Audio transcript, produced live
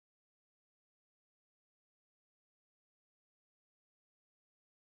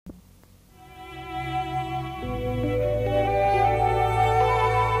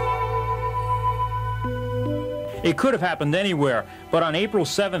It could have happened anywhere, but on April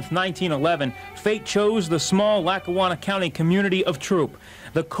 7, 1911, fate chose the small Lackawanna County community of Throop.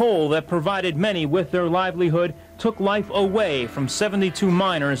 The coal that provided many with their livelihood took life away from 72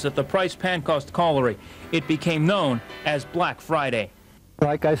 miners at the Price Pancoast Colliery. It became known as Black Friday.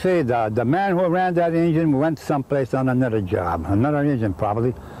 Like I say, the man who ran that engine went someplace on another job, another engine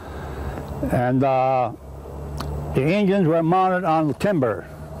probably. And the engines were mounted on timber.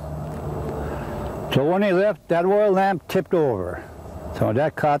 So when he left, that oil lamp tipped over. So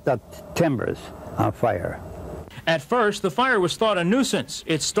that caught the timbers on fire. At first, the fire was thought a nuisance.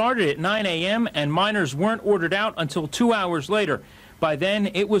 It started at 9 a.m. and miners weren't ordered out until 2 hours later. By then,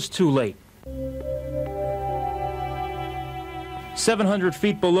 it was too late. 700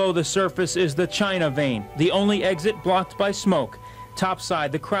 feet below the surface is the China vein, the only exit blocked by smoke.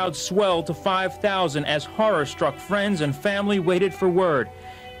 Topside, the crowd swelled to 5,000 as horror-struck friends and family waited for word.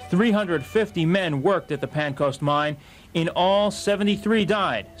 350 men worked at the Pancoast mine. In all, 73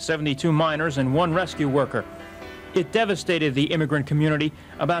 died, 72 miners and 1 rescue worker. It devastated the immigrant community.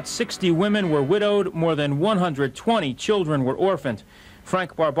 About 60 women were widowed, more than 120 children were orphaned.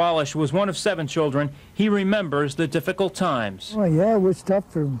 Frank Barbalish was one of 7 children. He remembers the difficult times. Oh, yeah, it was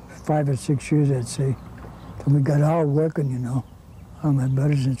tough for 5 or 6 years, I'd say. Till we got all working, you know. All my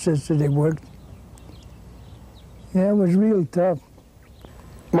brothers and sisters, they worked. Yeah, it was real tough.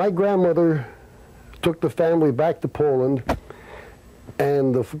 My grandmother took the family back to Poland,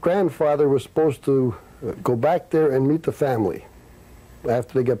 and the grandfather was supposed to go back there and meet the family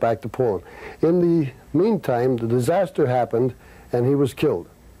after they get back to Poland. In the meantime, the disaster happened, and he was killed.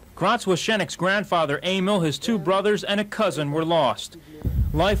 Grotz-Washenek's grandfather, Emil, his 2 brothers, and a cousin were lost.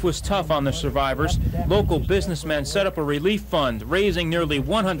 Life was tough on the survivors. Local businessmen set up a relief fund, raising nearly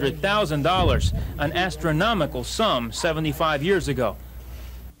 $100,000, an astronomical sum 75 years ago.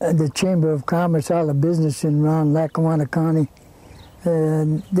 The Chamber of Commerce, all the business in around Lackawanna County,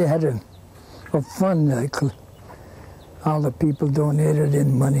 they had a fund, like all the people donated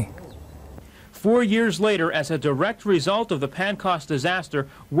in money. 4 years later, as a direct result of the Pancoast disaster,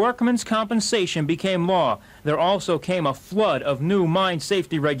 workmen's compensation became law. There also came a flood of new mine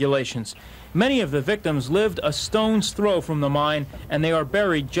safety regulations. Many of the victims lived a stone's throw from the mine, and they are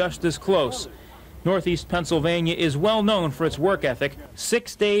buried just as close. Northeast Pennsylvania is well known for its work ethic.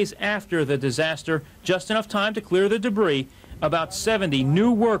 6 days after the disaster, just enough time to clear the debris, about 70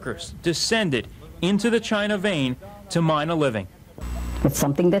 new workers descended into the China vein to mine a living. It's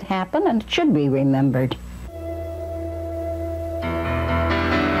something that happened and it should be remembered.